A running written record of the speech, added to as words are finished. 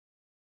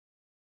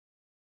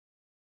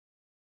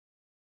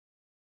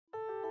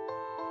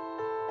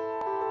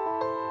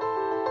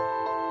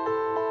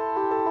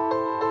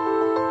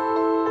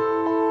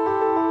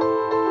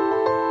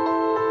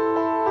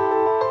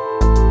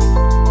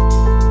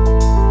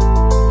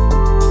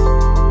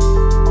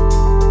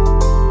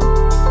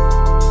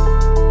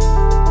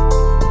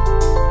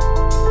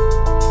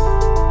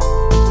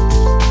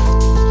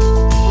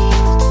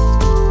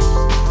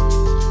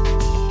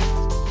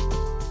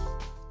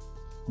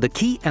The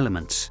key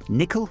elements,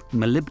 nickel,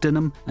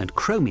 molybdenum and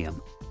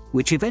chromium,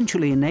 which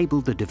eventually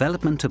enabled the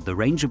development of the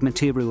range of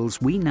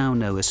materials we now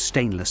know as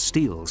stainless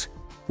steels,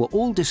 were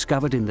all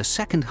discovered in the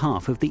second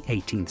half of the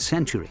 18th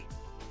century.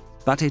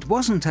 But it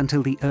wasn't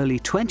until the early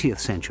 20th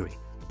century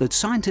that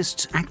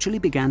scientists actually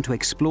began to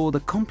explore the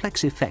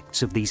complex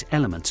effects of these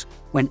elements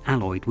when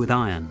alloyed with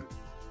iron.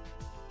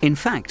 In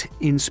fact,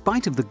 in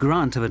spite of the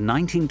grant of a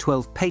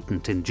 1912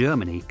 patent in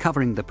Germany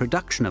covering the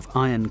production of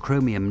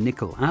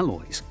iron-chromium-nickel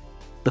alloys,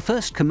 the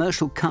first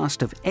commercial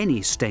cast of any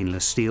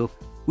stainless steel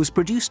was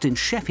produced in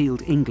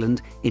Sheffield,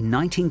 England in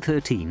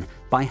 1913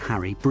 by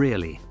Harry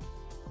Brearley.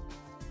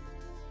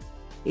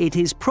 It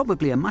is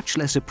probably a much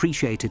less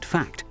appreciated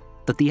fact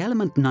that the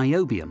element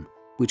niobium,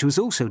 which was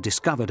also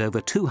discovered over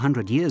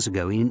 200 years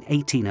ago in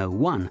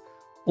 1801,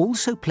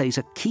 also plays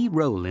a key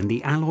role in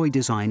the alloy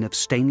design of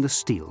stainless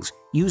steels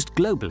used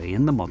globally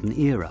in the modern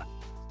era.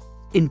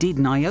 Indeed,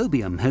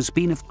 niobium has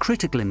been of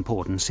critical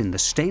importance in the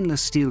stainless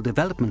steel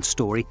development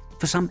story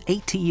for some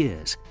 80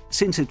 years,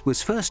 since it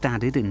was first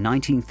added in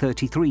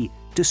 1933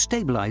 to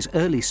stabilize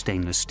early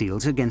stainless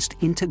steels against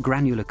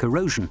intergranular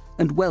corrosion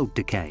and weld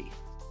decay.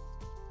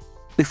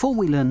 Before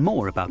we learn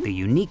more about the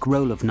unique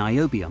role of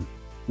niobium,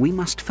 we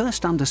must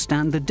first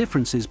understand the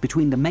differences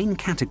between the main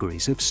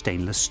categories of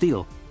stainless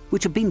steel,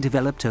 which have been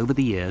developed over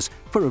the years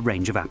for a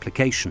range of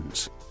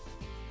applications.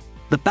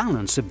 The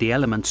balance of the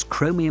elements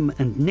chromium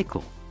and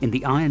nickel in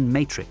the iron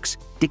matrix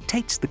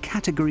dictates the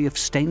category of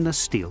stainless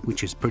steel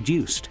which is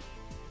produced.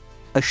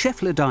 A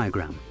Scheffler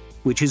diagram,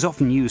 which is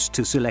often used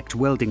to select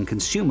welding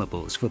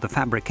consumables for the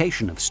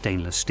fabrication of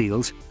stainless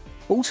steels,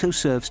 also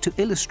serves to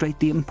illustrate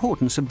the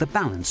importance of the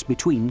balance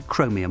between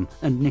chromium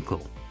and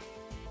nickel.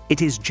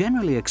 It is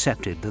generally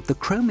accepted that the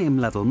chromium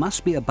level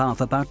must be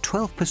above about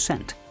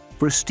 12%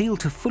 for a steel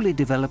to fully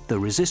develop the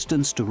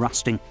resistance to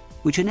rusting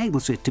which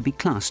enables it to be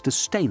classed as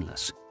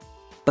stainless.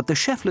 But the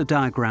Scheffler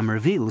diagram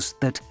reveals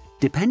that,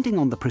 depending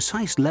on the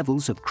precise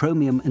levels of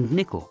chromium and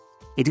nickel,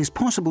 it is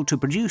possible to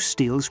produce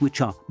steels which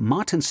are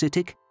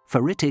martensitic,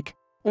 ferritic,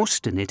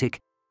 austenitic,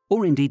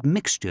 or indeed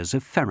mixtures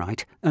of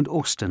ferrite and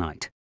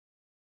austenite,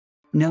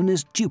 known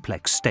as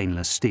duplex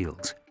stainless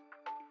steels.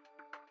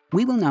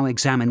 We will now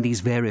examine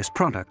these various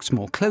products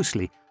more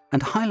closely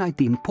and highlight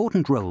the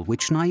important role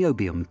which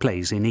niobium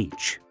plays in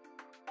each.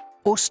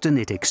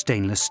 Austenitic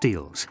stainless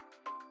steels.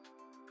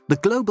 The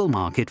global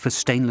market for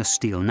stainless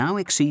steel now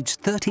exceeds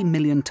 30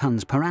 million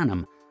tons per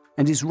annum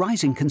and is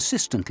rising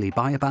consistently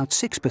by about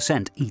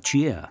 6% each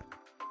year.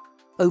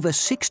 Over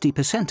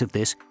 60% of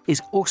this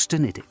is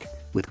austenitic,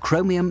 with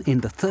chromium in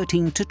the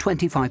 13 to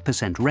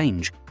 25%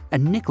 range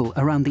and nickel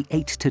around the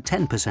 8 to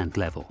 10%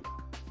 level.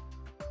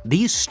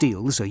 These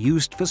steels are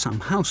used for some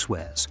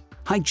housewares,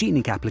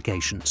 hygienic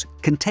applications,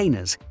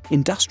 containers,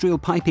 industrial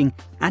piping,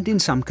 and in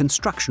some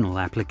constructional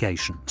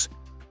applications.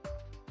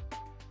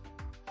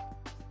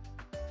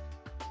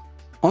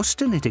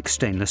 Austenitic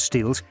stainless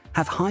steels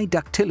have high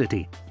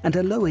ductility and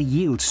a lower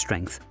yield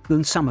strength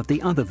than some of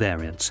the other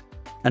variants,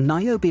 and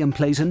niobium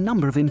plays a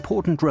number of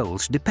important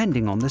roles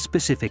depending on the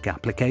specific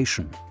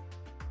application.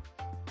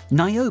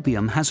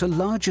 Niobium has a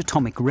large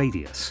atomic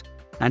radius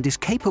and is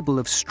capable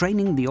of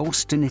straining the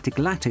austenitic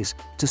lattice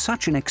to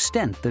such an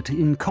extent that,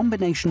 in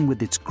combination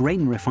with its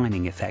grain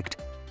refining effect,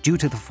 due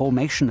to the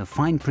formation of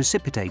fine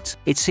precipitates,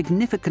 it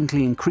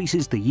significantly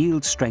increases the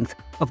yield strength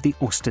of the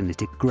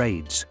austenitic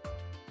grades.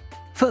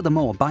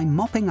 Furthermore, by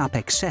mopping up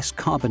excess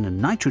carbon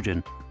and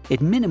nitrogen, it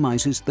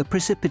minimizes the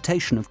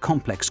precipitation of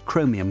complex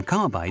chromium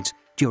carbides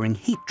during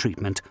heat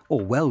treatment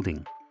or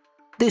welding.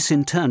 This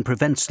in turn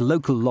prevents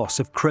local loss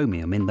of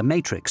chromium in the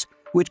matrix,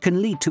 which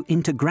can lead to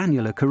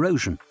intergranular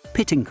corrosion,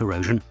 pitting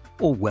corrosion,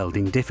 or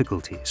welding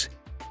difficulties.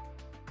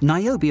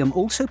 Niobium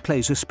also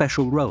plays a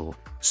special role,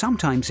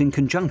 sometimes in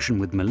conjunction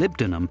with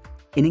molybdenum,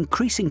 in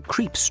increasing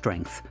creep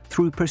strength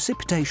through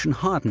precipitation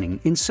hardening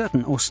in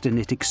certain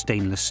austenitic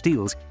stainless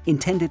steels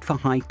intended for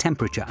high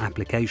temperature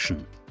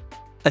application.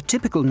 A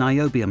typical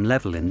niobium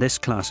level in this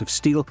class of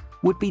steel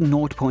would be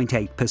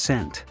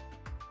 0.8%.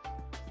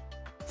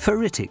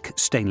 Ferritic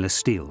stainless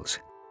steels.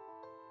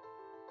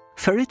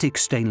 Ferritic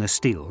stainless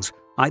steels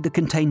either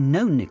contain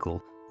no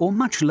nickel or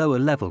much lower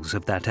levels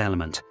of that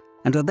element,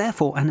 and are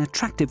therefore an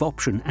attractive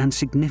option and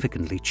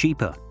significantly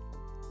cheaper.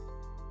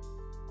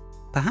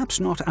 Perhaps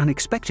not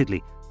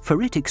unexpectedly,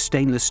 ferritic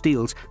stainless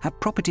steels have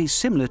properties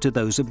similar to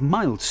those of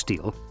mild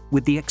steel,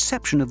 with the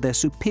exception of their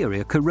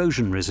superior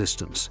corrosion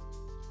resistance.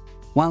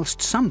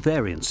 Whilst some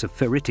variants of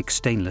ferritic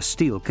stainless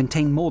steel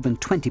contain more than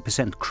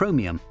 20%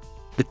 chromium,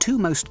 the two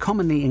most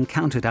commonly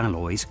encountered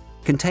alloys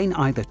contain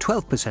either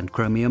 12%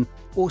 chromium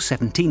or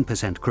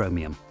 17%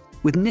 chromium,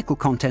 with nickel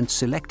content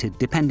selected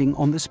depending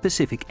on the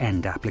specific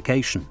end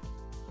application.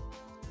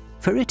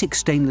 Ferritic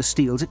stainless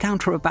steels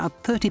account for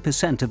about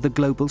 30% of the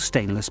global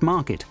stainless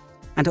market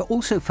and are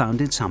also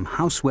found in some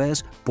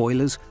housewares,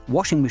 boilers,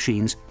 washing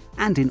machines,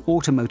 and in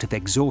automotive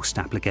exhaust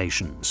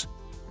applications.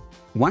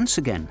 Once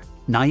again,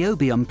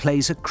 niobium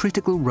plays a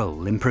critical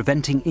role in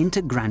preventing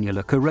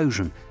intergranular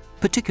corrosion,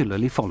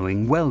 particularly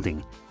following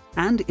welding,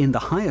 and in the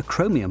higher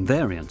chromium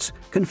variants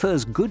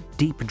confers good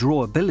deep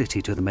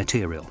drawability to the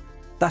material,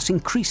 thus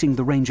increasing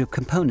the range of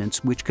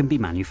components which can be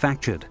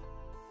manufactured.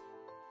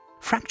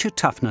 Fracture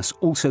toughness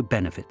also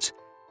benefits,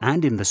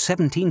 and in the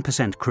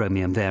 17%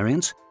 chromium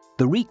variants,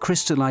 the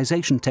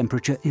recrystallization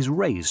temperature is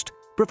raised,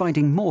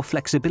 providing more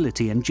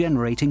flexibility and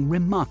generating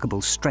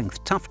remarkable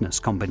strength-toughness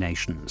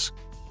combinations.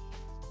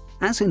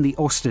 As in the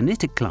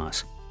austenitic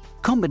class,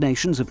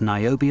 combinations of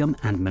niobium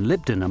and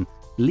molybdenum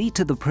lead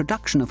to the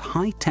production of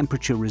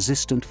high-temperature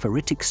resistant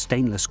ferritic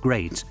stainless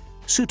grades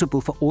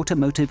suitable for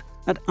automotive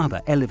and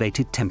other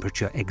elevated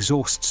temperature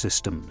exhaust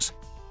systems.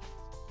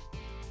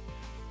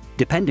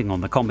 Depending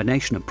on the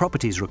combination of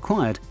properties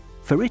required,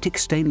 ferritic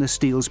stainless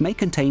steels may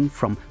contain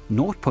from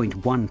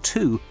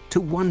 0.12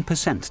 to 1%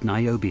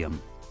 niobium.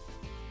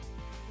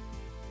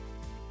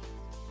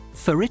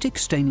 Ferritic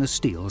stainless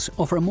steels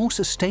offer a more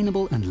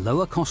sustainable and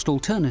lower-cost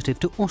alternative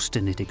to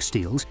austenitic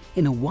steels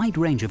in a wide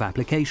range of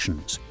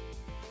applications.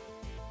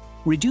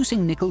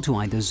 Reducing nickel to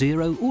either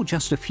 0 or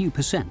just a few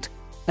percent,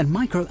 and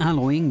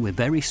microalloying with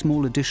very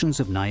small additions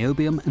of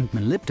niobium and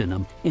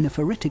molybdenum in a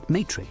ferritic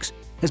matrix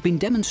has been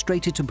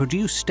demonstrated to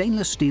produce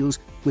stainless steels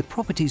with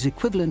properties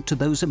equivalent to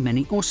those of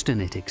many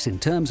austenitics in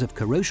terms of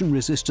corrosion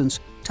resistance,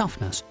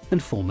 toughness, and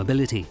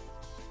formability.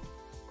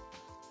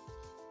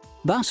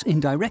 Thus,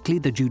 indirectly,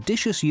 the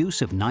judicious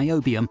use of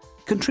niobium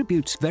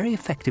contributes very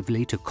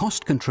effectively to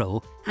cost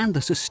control and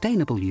the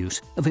sustainable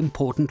use of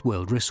important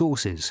world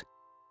resources.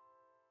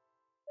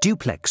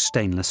 Duplex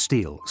stainless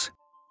steels.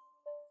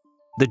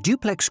 The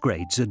duplex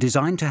grades are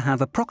designed to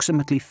have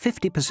approximately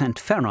 50%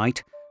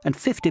 ferrite and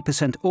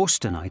 50%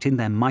 austenite in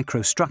their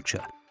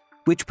microstructure,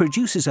 which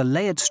produces a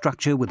layered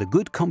structure with a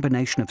good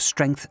combination of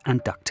strength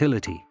and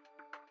ductility.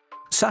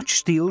 Such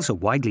steels are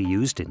widely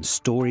used in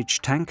storage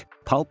tank,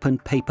 pulp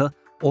and paper,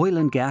 oil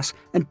and gas,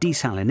 and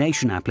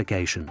desalination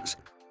applications.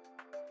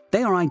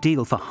 They are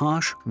ideal for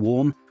harsh,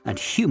 warm, and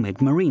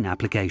humid marine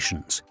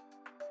applications.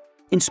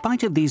 In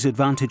spite of these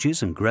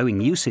advantages and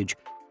growing usage,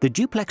 the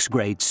duplex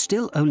grades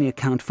still only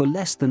account for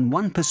less than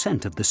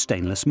 1% of the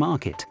stainless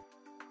market.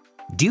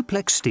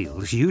 Duplex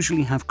steels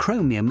usually have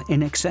chromium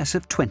in excess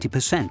of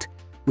 20%,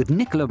 with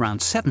nickel around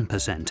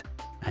 7%,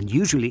 and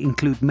usually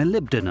include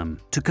molybdenum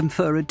to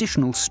confer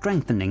additional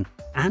strengthening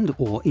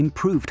and/or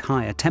improved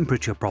higher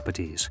temperature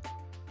properties.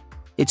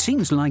 It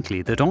seems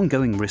likely that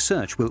ongoing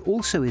research will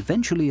also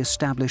eventually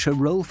establish a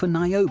role for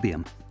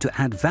niobium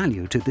to add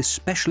value to this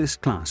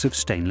specialist class of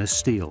stainless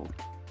steel.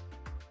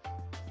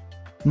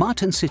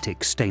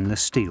 Martensitic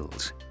stainless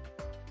steels.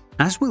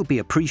 As will be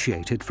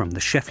appreciated from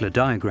the Scheffler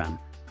diagram,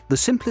 the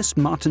simplest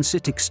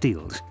martensitic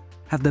steels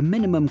have the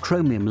minimum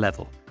chromium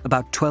level,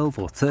 about 12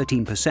 or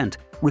 13%,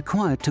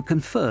 required to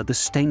confer the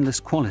stainless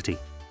quality,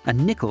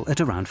 and nickel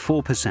at around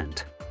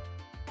 4%.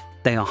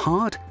 They are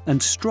hard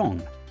and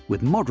strong,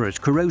 with moderate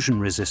corrosion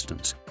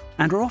resistance,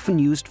 and are often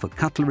used for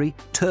cutlery,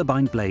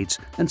 turbine blades,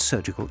 and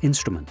surgical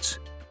instruments.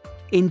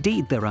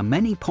 Indeed, there are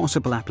many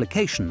possible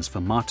applications for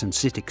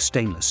martensitic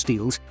stainless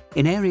steels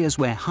in areas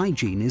where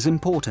hygiene is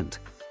important,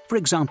 for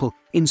example,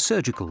 in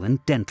surgical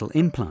and dental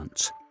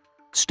implants.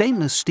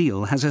 Stainless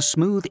steel has a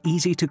smooth,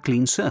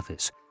 easy-to-clean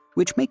surface,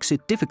 which makes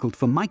it difficult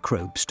for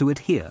microbes to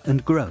adhere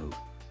and grow.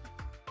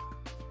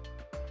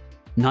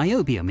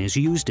 Niobium is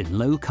used in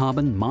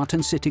low-carbon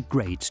martensitic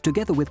grades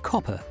together with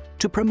copper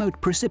to promote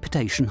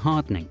precipitation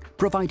hardening,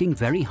 providing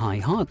very high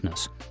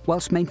hardness,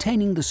 whilst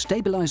maintaining the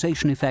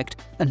stabilization effect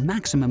and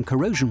maximum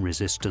corrosion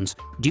resistance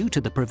due to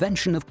the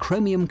prevention of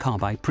chromium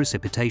carbide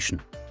precipitation.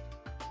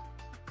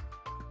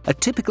 A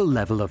typical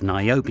level of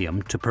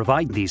niobium to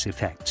provide these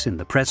effects in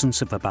the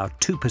presence of about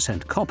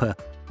 2% copper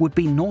would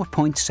be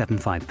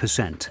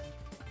 0.75%.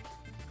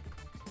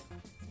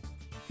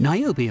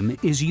 Niobium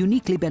is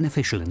uniquely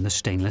beneficial in the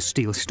stainless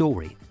steel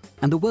story,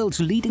 and the world's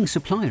leading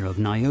supplier of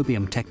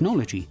niobium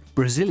technology,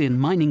 Brazilian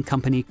mining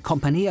company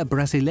Companhia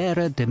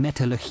Brasileira de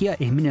Metalurgia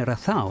e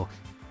Mineração,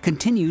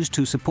 continues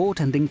to support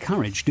and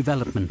encourage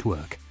development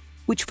work,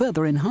 which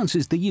further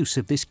enhances the use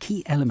of this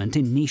key element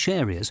in niche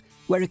areas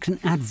where it can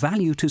add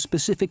value to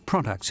specific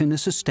products in a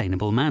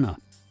sustainable manner.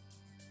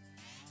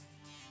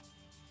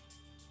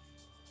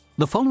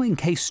 The following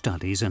case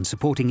studies and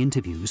supporting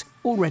interviews,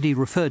 already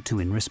referred to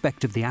in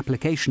respect of the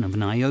application of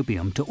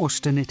niobium to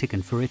austenitic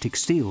and ferritic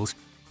steels,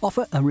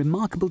 offer a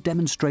remarkable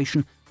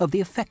demonstration of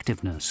the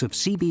effectiveness of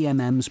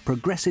CBMM's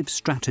progressive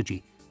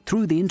strategy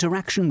through the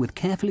interaction with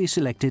carefully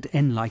selected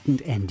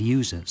enlightened end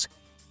users.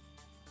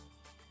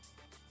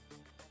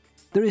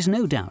 There is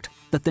no doubt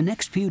that the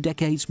next few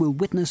decades will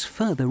witness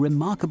further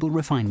remarkable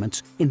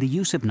refinements in the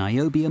use of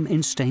niobium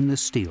in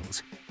stainless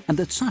steels, and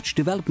that such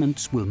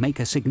developments will make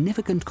a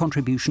significant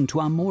contribution to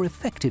our more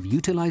effective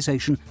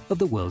utilization of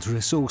the world's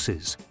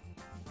resources.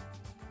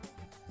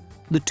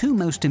 The two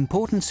most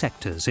important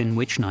sectors in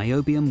which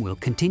niobium will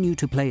continue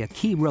to play a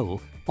key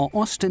role are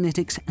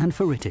austenitics and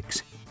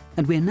ferritics,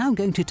 and we are now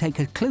going to take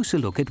a closer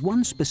look at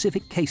one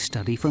specific case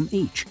study from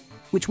each,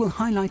 which will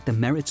highlight the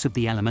merits of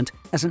the element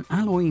as an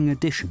alloying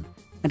addition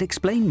and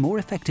explain more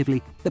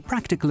effectively the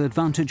practical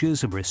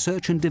advantages of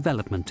research and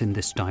development in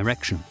this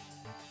direction.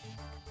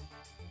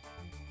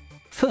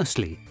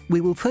 Firstly,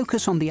 we will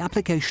focus on the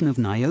application of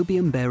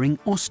niobium-bearing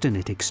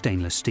austenitic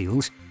stainless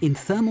steels in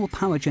thermal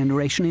power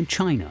generation in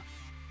China.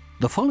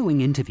 The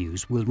following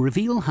interviews will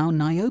reveal how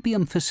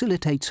niobium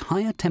facilitates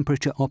higher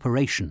temperature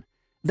operation,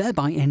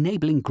 thereby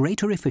enabling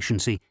greater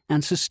efficiency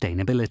and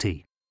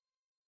sustainability.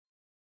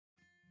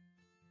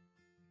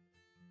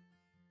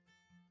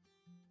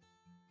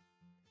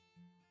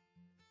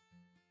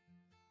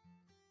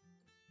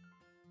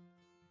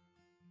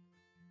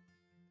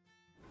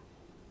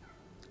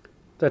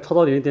在超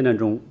导理念电站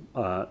中，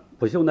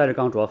不锈耐热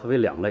钢主要分为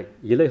2类，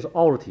一类是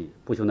奥体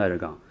不锈耐热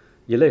钢，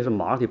一类是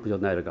马体不锈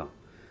耐热钢。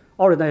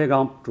奥体耐热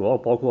钢主要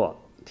包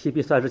括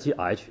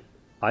TP37H、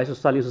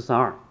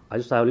H30432、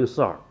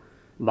H31042，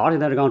马体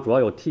耐热钢主要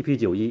有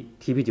TP91、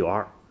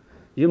TP92。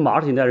与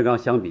马体耐热钢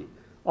相比，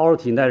奥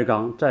体耐热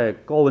钢在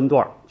高温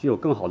段具有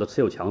更好的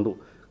持有强度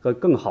和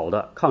更好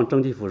的抗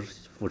蒸汽腐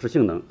蚀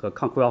性能和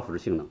抗酷氧腐蚀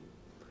性能，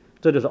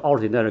这就是奥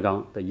体耐热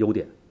钢的优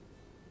点。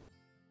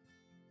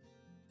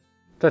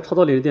在超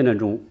导理念电站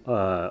中，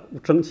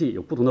蒸汽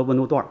有不同的温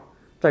度段，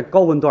在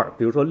高温段，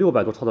比如说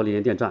600度超导理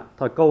念电站，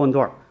它的高温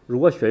段如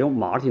果选用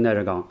马体耐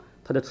热钢，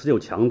它的持久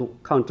强度、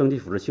抗蒸汽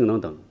腐蚀性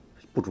能等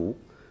不足；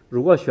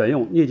如果选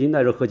用镍金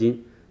耐热合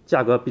金，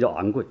价格比较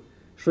昂贵。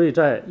所以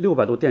在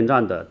600度电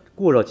站的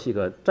过热器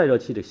和再热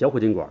器的小火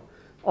金管，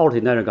奥体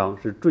耐热钢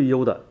是最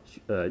优的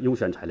优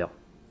选材料。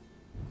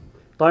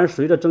当然，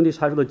随着蒸汽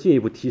参数的进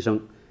一步提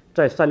升，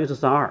在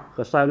30432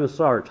和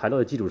31642材料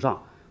的基础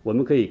上，我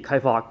们可以开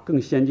发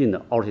更先进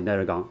的奥体耐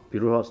热钢，比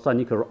如说3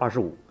尼克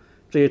25，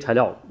这些材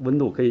料温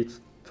度可以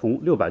从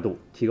600度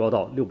提高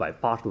到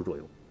680度左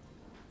右。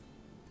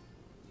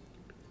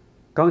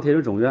钢铁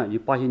人总院与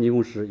巴西泥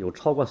公司有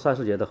超过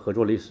30年的合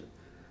作历史。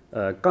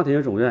钢铁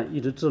人总院一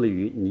直致力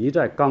于泥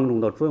在钢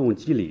中的作用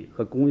机理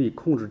和工艺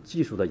控制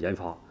技术的研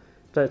发。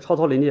在超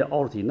导理念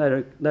奥体耐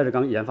热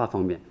钢研发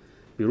方面，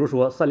比如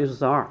说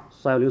30432、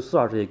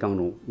31042这些钢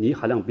中泥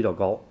含量比较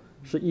高，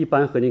是一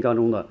般合金钢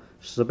中的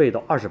10倍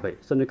到20倍，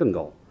甚至更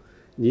高。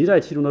泥在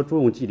其中的作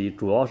用机理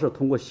主要是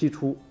通过析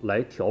出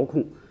来调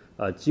控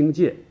晶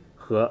界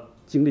和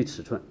晶粒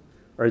尺寸，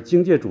而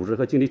晶界组织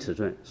和晶粒尺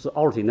寸是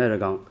奥体耐热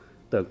钢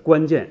的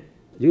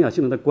影响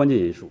性能的关键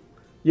因素。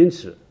因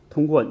此，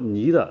通过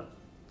泥的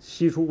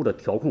析出物的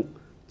调控，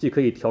既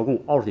可以调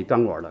控奥体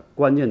钢管的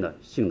关键的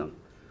性能。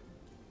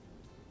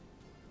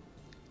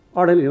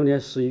2006年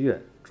11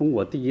月，中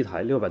国第1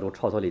台600度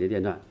超导理念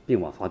电站并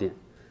网发电。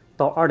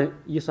到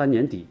2013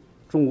年底，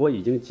中国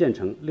已经建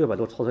成600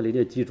度超导理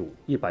念机组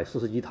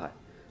141台，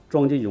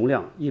装机容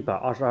量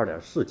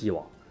122.4吉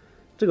瓦。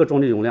这个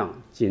装机容量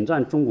仅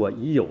占中国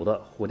已有的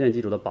火电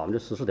机组的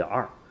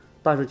14.2%，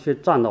但是却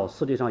占到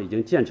世界上已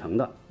经建成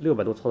的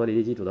600度超导理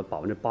念机组的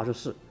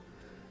84%。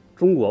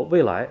中国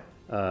未来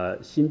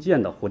新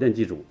建的火电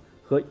机组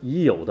和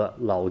已有的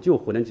老旧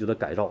火电机组的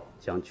改造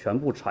将全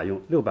部采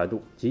用600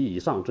度及以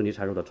上蒸汽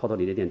参数的超导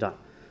理念电站，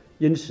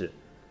因此，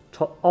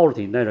奥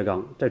体耐热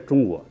钢在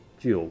中国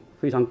具有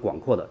非常广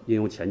阔的应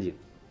用前景。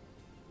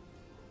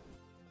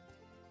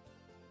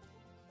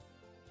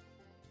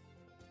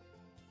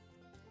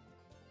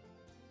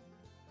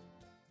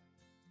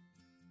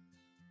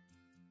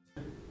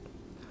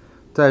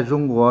在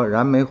中国，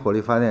燃煤火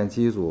力发电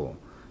机组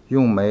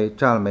用煤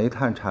占了煤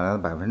炭产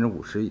量的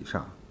50%以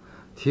上。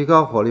提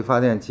高火力发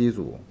电机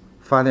组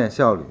发电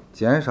效率，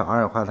减少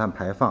二氧化碳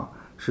排放，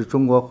是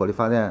中国火力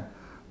发电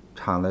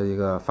厂的一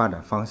个发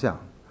展方向。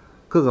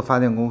各个发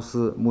电公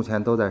司目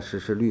前都在实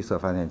施绿色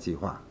发电计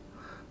划。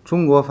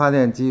中国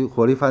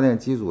火力发电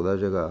机组的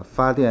这个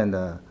发电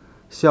的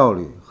效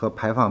率和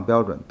排放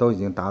标准都已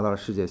经达到了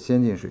世界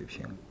先进水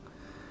平。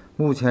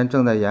目前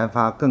正在研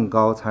发更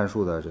高参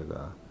数的这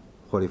个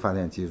火力发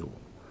电机组，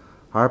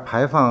而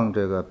排放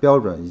这个标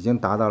准已经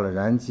达到了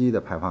燃机的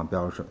排放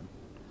标准，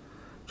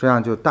这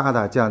样就大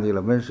大降低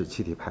了温室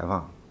气体排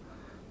放。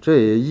这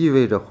也意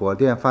味着火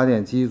电发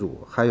电机组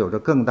还有着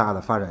更大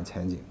的发展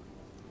前景。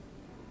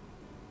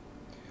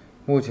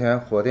目前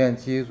火电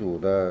机组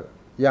的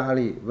压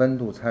力、温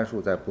度参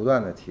数在不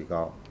断的提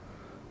高，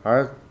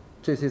而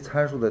这些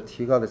参数的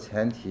提高的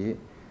前提，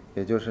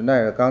也就是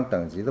耐热钢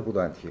等级的不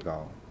断提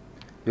高。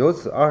由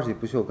此，二体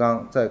不锈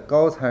钢在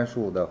高参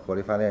数的火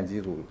力发电机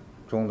组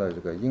中的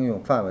这个应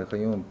用范围和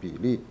应用比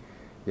例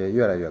也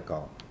越来越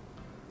高。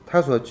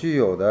它所具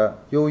有的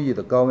优异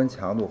的高温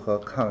强度和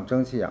抗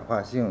蒸汽氧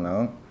化性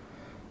能，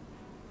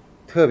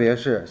特别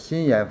是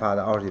新研发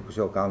的二体不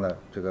锈钢的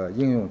这个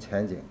应用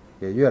前景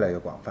也越来越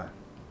广泛。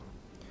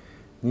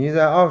泥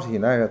在二体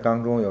耐热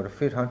钢中有着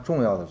非常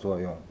重要的作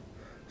用。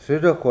随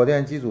着火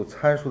电机组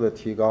参数的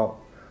提高，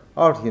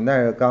二体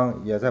耐热钢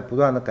也在不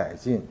断的改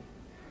进。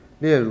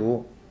例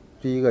如，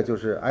第一个就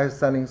是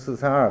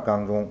S30432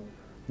钢中，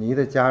泥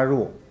的加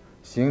入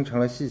形成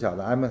了细小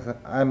的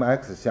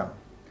MX 项，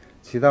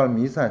起到了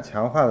弥散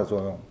强化的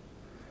作用。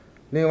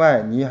另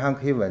外，泥还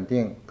可以稳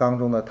定钢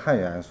中的碳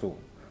元素，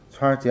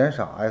从而减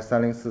少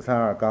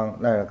S30432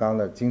耐热钢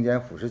的精碱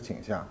腐蚀倾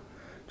向，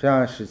这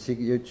样使其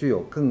也具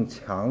有更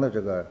强的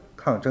这个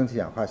抗蒸汽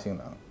氧化性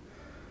能。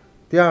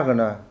第二个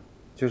呢，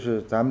就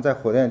是咱们在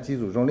火电机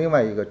组中另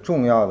外一个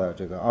重要的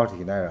这个奥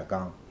体耐热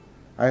钢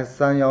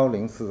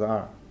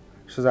S31042，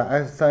是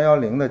在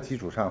S310的基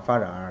础上发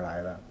展而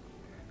来的。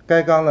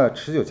该钢的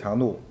持久强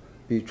度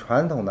比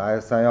传统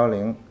的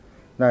S310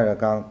耐热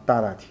钢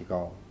大大提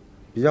高。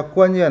比较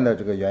关键的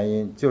这个原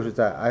因就是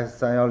在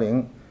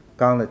S310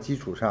钢的基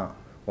础上，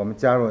我们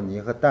加入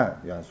泥和氮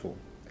元素，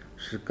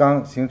使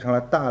钢形成了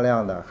大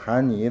量的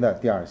含泥的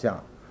第二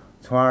项，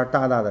从而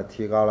大大的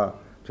提高了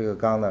这个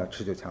钢的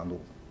持久强度。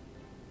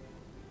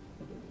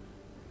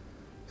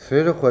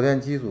随着火电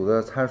机组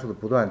的参数的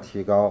不断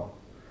提高，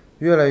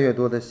越来越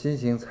多的新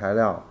型材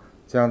料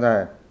将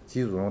在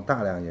机组中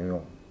大量应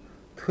用，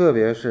特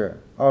别是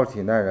奥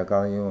体耐热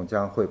钢的应用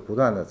将会不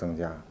断的增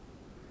加，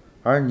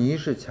而泥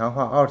是强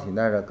化奥体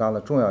耐热钢的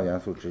重要元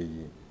素之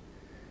一。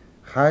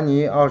含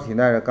泥奥体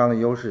耐热钢的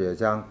优势也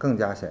将更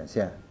加显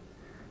现。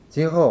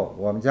今后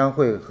我们将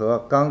会和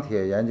钢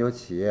铁研究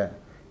企业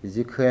以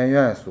及科研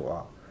院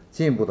所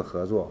进一步的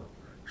合作，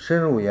深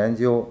入研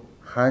究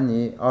含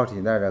泥奥体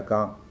耐热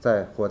钢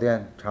在火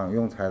电厂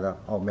用材的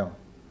奥妙。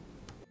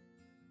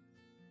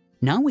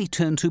Now we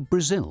turn to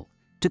Brazil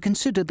to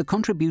consider the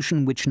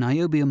contribution which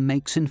niobium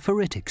makes in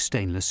ferritic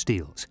stainless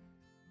steels.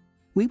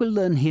 We will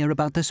learn here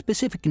about the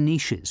specific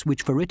niches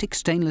which ferritic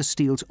stainless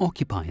steels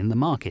occupy in the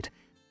market,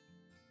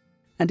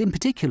 and in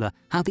particular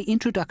how the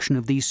introduction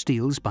of these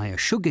steels by a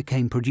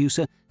sugarcane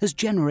producer has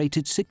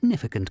generated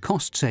significant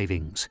cost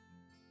savings.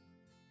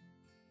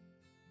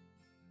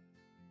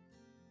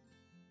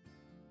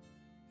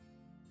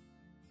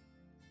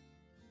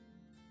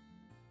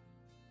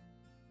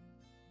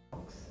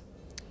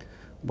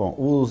 Bom,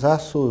 os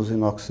aços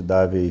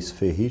inoxidáveis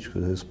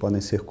ferríticos eles podem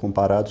ser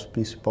comparados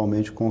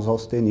principalmente com os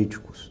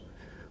austeníticos,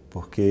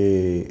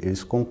 porque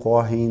eles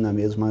concorrem na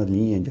mesma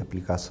linha de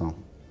aplicação.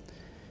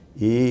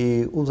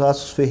 E os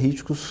aços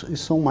ferríticos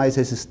são mais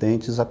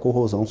resistentes à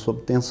corrosão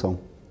sob tensão.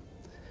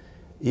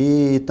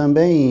 E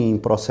também em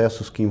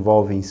processos que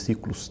envolvem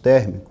ciclos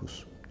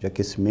térmicos, de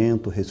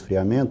aquecimento,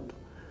 resfriamento,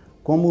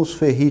 como os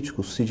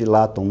ferríticos se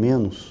dilatam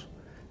menos,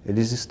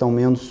 eles estão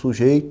menos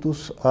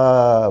sujeitos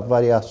a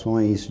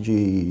variações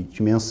de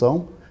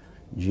dimensão,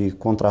 de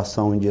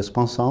contração e de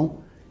expansão,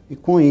 e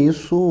com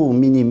isso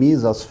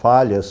minimiza as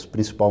falhas,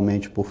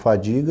 principalmente por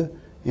fadiga,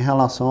 em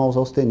relação aos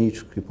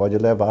austeníticos, que pode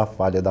levar à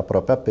falha da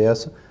própria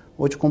peça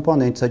ou de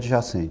componentes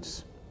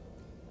adjacentes.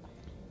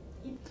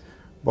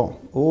 Bom,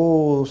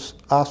 os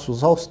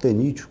aços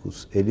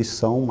austeníticos, eles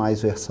são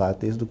mais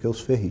versáteis do que os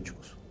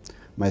ferríticos,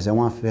 mas é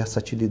uma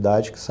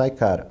versatilidade que sai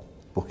cara,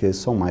 porque eles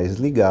são mais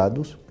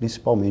ligados,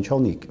 principalmente ao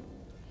níquel.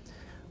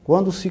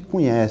 Quando se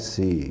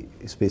conhece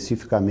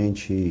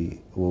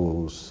especificamente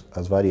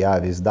as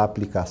variáveis da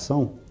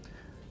aplicação,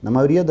 na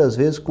maioria das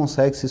vezes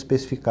consegue-se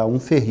especificar um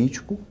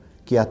ferrítico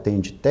que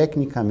atende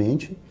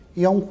tecnicamente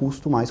e a um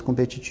custo mais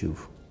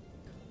competitivo.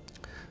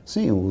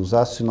 Sim, os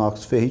aços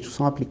inox ferríticos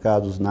são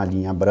aplicados na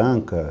linha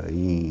branca,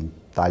 em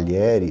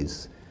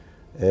talheres,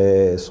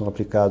 são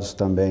aplicados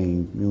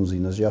também em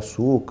usinas de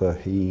açúcar,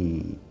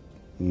 em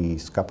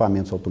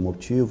escapamentos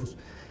automotivos,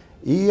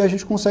 e a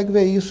gente consegue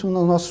ver isso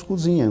nas nossas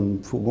cozinhas, em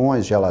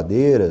fogões,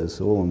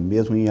 geladeiras, ou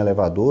mesmo em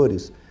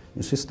elevadores.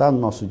 Isso está no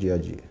nosso dia a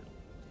dia.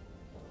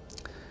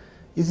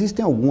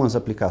 Existem algumas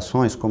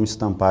aplicações, como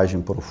estampagem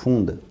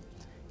profunda,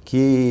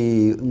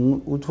 que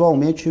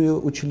usualmente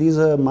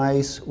utiliza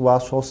mais o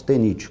aço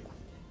austenítico.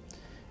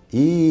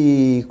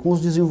 E com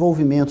os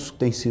desenvolvimentos que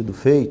têm sido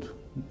feitos,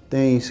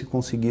 tem-se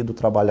conseguido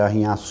trabalhar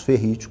em aços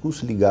ferríticos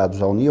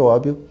ligados ao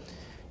nióbio.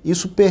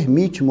 Isso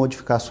permite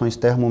modificações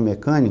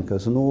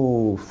termomecânicas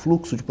no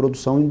fluxo de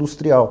produção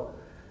industrial.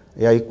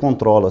 E aí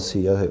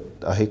controla-se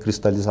a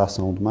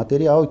recristalização do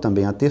material e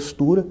também a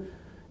textura,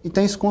 e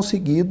tem-se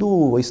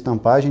conseguido a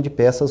estampagem de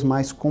peças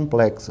mais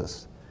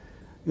complexas.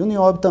 E o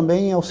nióbio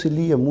também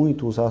auxilia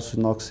muito os aços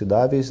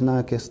inoxidáveis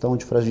na questão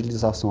de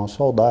fragilização à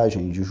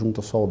soldagem, de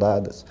juntas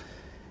soldadas.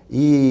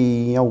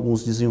 E em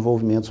alguns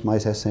desenvolvimentos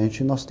mais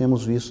recentes nós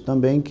temos visto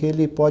também que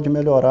ele pode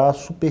melhorar a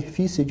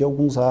superfície de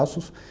alguns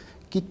aços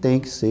que tem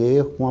que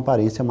ser com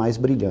aparência mais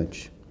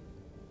brilhante.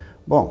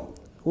 Bom,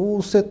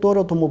 o setor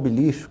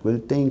automobilístico ele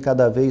tem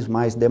cada vez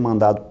mais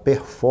demandado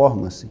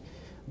performance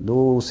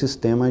do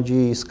sistema de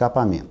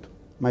escapamento,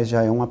 mas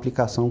já é uma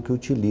aplicação que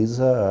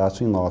utiliza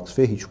aço inox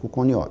ferrítico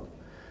com nióbio.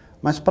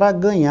 Mas para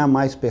ganhar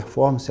mais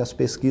performance, as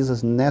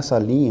pesquisas nessa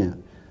linha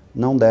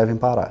não devem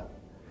parar.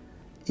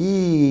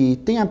 E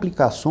tem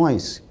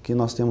aplicações que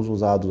nós temos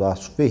usado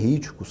aço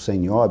ferrítico sem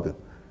nióbio,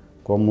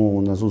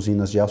 como nas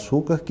usinas de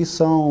açúcar, que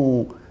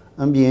são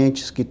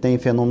ambientes que têm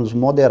fenômenos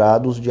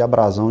moderados de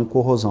abrasão e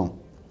corrosão.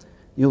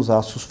 E os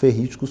aços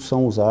ferríticos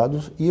são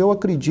usados, e eu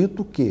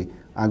acredito que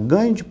a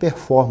ganho de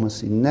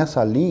performance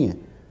nessa linha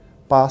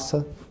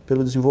passa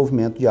pelo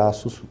desenvolvimento de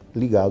aços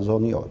ligados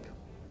ao nióbio.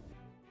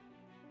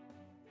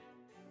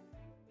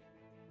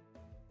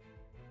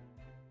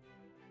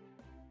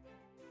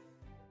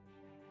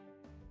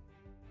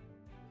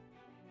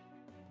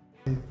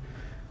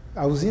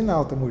 A usina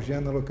Alta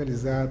Mogiana,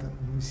 localizada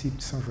no município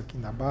de São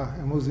Joaquim da Barra,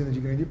 é uma usina de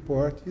grande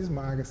porte e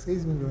esmaga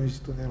 6 milhões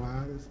de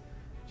toneladas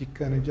de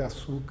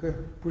cana-de-açúcar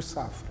por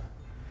safra.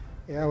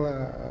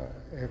 Ela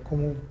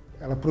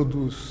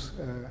produz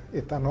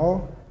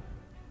etanol,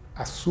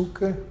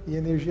 açúcar e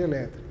energia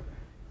elétrica.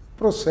 O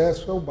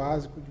processo é o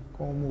básico de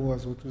como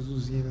as outras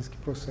usinas que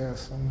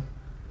processam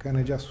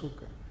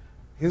cana-de-açúcar.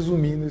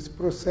 Resumindo, esse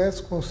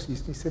processo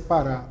consiste em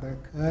separar da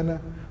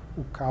cana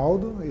o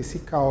caldo, esse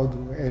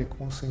caldo é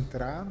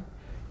concentrado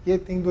e ele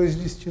tem dois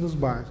destinos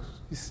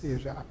básicos, que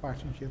seja a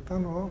parte de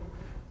etanol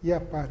e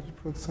a parte de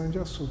produção de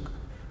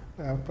açúcar.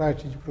 A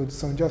parte de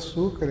produção de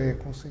açúcar é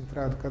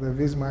concentrado cada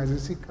vez mais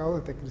esse caldo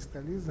até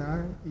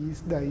cristalizar e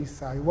daí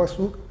sai o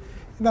açúcar.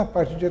 E na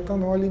parte de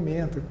etanol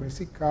alimenta com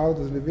esse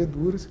caldo as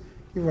leveduras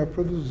que vai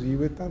produzir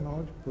o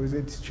etanol, depois é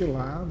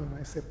destilado,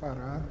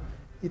 separado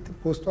e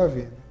posto à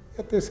venda.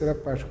 E a terceira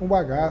parte, com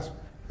bagaço,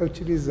 é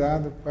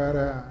utilizado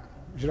para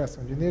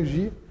geração de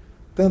energia,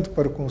 tanto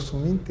para o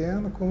consumo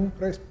interno como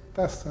para a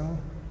exportação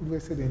do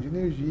excedente de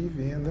energia e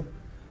venda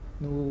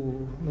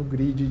no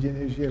grid de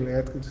energia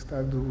elétrica do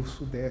estado do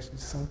Sudeste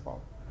de São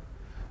Paulo.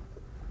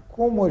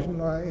 Como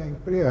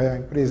a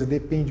empresa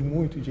depende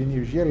muito de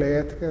energia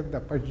elétrica,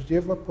 da parte de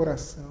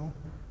evaporação,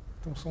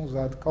 então são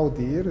usadas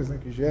caldeiras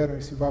que geram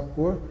esse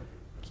vapor,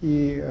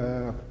 que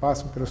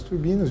passam pelas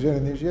turbinas, gera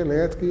energia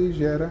elétrica e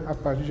gera a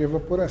parte de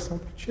evaporação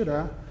para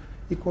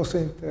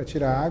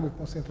tirar água e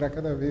concentrar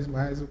cada vez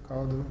mais o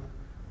caldo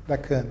da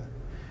cana.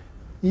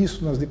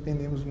 Isso nós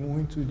dependemos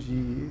muito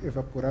de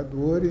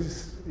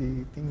evaporadores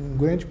e tem uma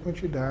grande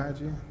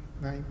quantidade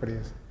na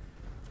empresa.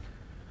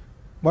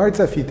 O maior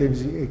desafio em termos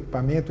de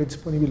equipamento é a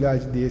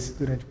disponibilidade desse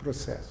durante o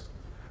processo.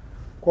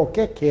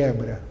 Qualquer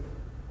quebra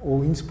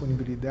ou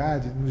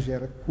indisponibilidade nos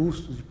gera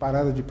custos de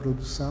parada de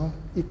produção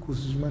e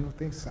custos de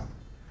manutenção.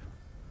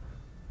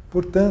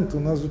 Portanto,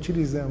 nós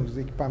utilizamos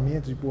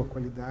equipamentos de boa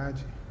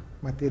qualidade,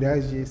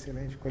 materiais de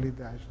excelente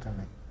qualidade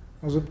também.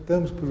 Nós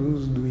optamos por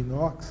uso do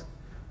inox,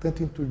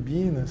 tanto em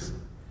turbinas,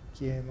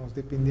 que nós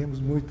dependemos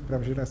muito para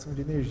a geração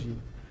de energia,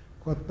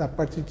 quanto na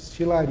parte de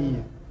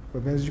destilaria,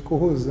 problemas de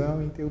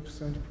corrosão e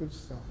interrupção de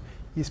produção.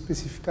 E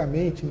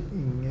especificamente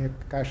em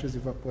caixas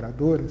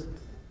evaporadoras,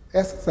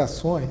 essas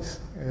ações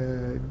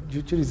de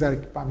utilizar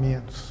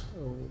equipamentos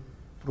ou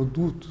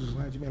produtos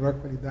de melhor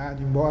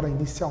qualidade, embora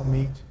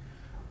inicialmente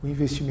o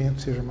investimento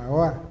seja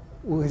maior,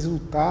 o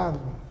resultado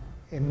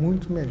é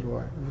muito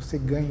melhor. Você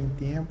ganha em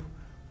tempo,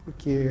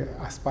 porque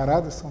as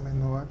paradas são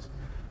menores,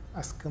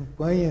 as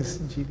campanhas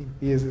de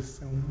limpeza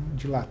são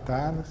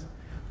dilatadas,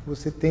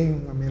 você tem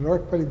uma melhor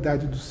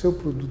qualidade do seu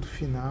produto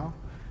final,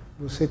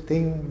 você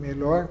tem um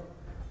melhor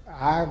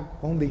água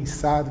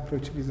condensado para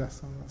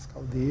utilização nas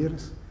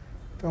caldeiras.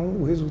 Então,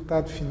 o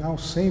resultado final,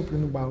 sempre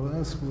no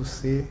balanço,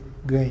 você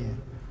ganha,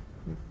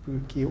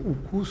 porque o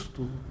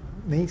custo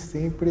nem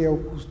sempre é o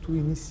custo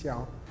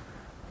inicial.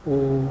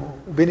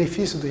 O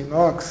benefício do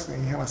inox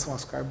em relação ao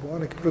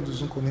carbono é que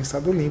produz um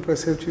condensado limpo para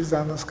ser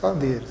utilizado nas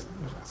caldeiras,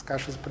 nas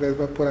caixas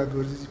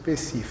pré-evaporadoras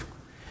específicas.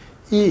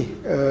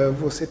 E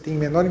você tem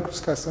menor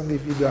incrustação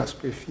devido à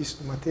superfície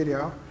do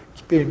material,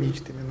 que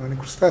permite ter menor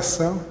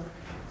incrustação,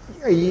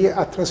 e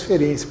a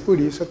transferência, por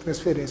isso a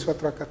transferência ou a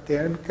troca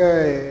térmica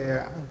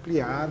é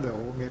ampliada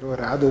ou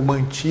melhorada ou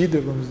mantida,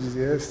 vamos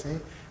dizer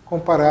assim,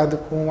 comparado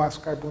com o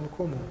aço carbono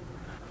comum.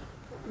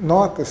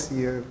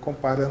 Nota-se,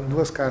 comparando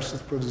duas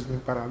caixas produzidas em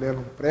paralelo,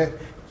 um pré,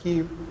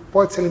 que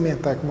pode se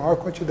alimentar com maior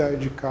quantidade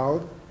de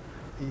caldo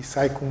e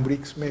sai com um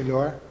brix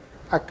melhor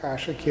a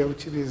caixa que é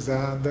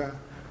utilizada,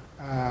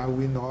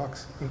 o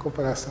inox, em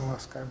comparação ao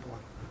aço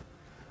carbono.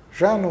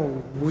 Já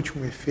no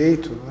último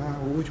efeito,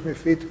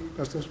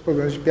 nós temos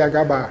problemas de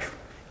pH baixo.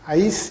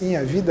 Aí sim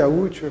a vida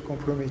útil é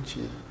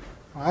comprometida.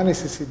 Não há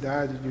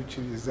necessidade de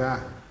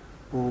utilizar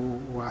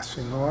o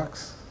aço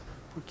inox,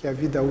 porque a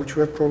vida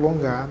útil é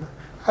prolongada,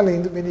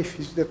 além do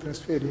benefício da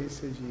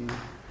transferência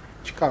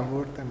de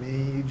calor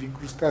também e de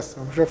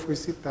incrustação, que já foi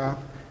citado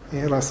em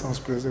relação aos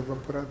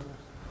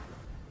pré-evaporadores.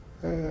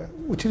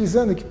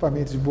 Utilizando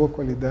equipamentos de boa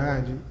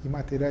qualidade e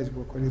materiais de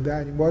boa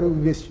qualidade, embora o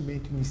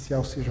investimento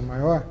inicial seja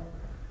maior,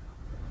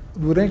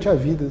 durante a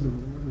vida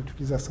da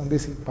utilização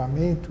desse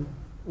equipamento,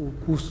 o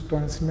custo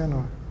torna-se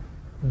menor,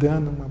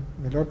 dando uma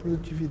melhor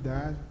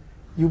produtividade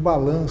e o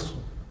balanço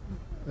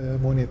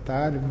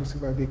monetário, você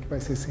vai ver que vai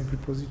ser sempre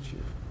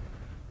positivo.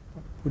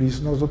 Por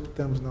isso, nós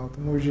optamos na Alta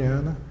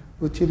Mogiana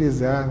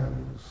utilizar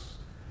os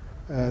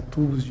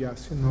tubos de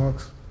aço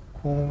inox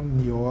com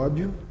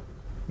nióbio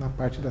na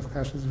parte das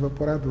caixas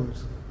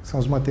evaporadoras, que são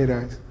os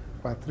materiais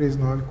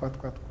 439 e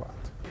 444.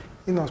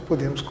 E nós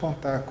podemos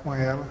contar com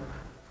ela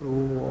para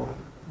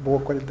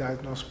boa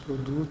qualidade do nosso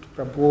produto,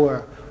 para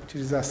boa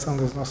utilização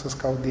das nossas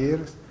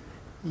caldeiras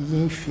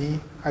e, enfim,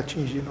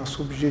 atingir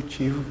nosso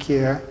objetivo, que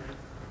é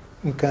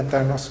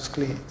encantar nossos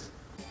clientes.